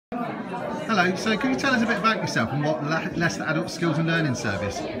Hello, so can you tell us a bit about yourself and what Leicester Adult Skills and Learning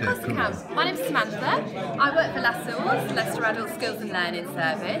Service do? Of course I can. My name's Samantha. I work for Leicester Adult Skills and Learning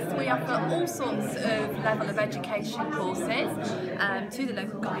Service. We offer all sorts of level of education courses to the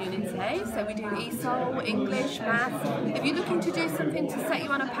local community. So we do ESOL, English, Maths. If you're looking to do something to set you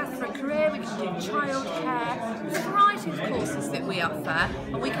on a path for a career, we can do childcare. There's a variety of courses that we offer,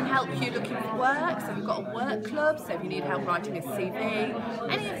 and we can help you looking for work. So we've got a work club, so if you need help writing a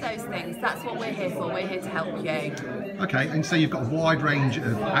CV, any of those things, that's what we're here for. We're here to help you. Okay, and so you've got a wide range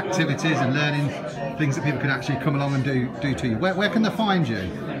of activities and learning things that people can actually come along and do to you. Where can they find you?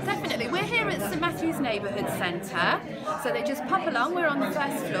 Definitely. We're here at St Matthew's Neighbourhood Centre, so they just pop along. We're on the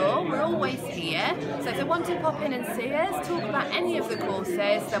first floor. We're always here. So if they want to pop in and see us, talk about any of the courses,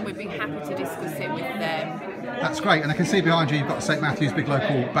 then we'd be happy to discuss it with them. That's great, and I can see behind you you've got St Matthew's Big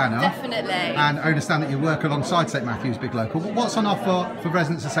Local banner. Definitely. And I understand that you work alongside St Matthew's Big Local. What's on offer for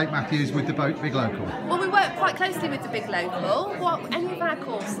residents of St Matthew's with the Big Local? Well, we work quite closely with the Big Local. Any of our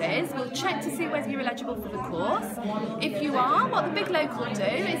courses, we'll check to see whether you're eligible for the course. If you are, what the Big Local do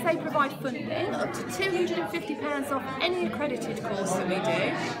is they provide funding up to £250 off any accredited course that we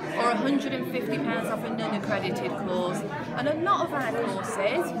do, or £150 off a non-accredited course. And a lot of our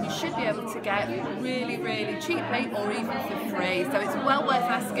courses you should be able to get really, really cheaply or even for free. So it's well worth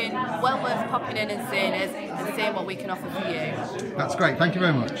asking, well worth popping in and seeing us and seeing what we can offer for you. That's great, thank you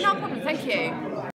very much. No problem, thank you.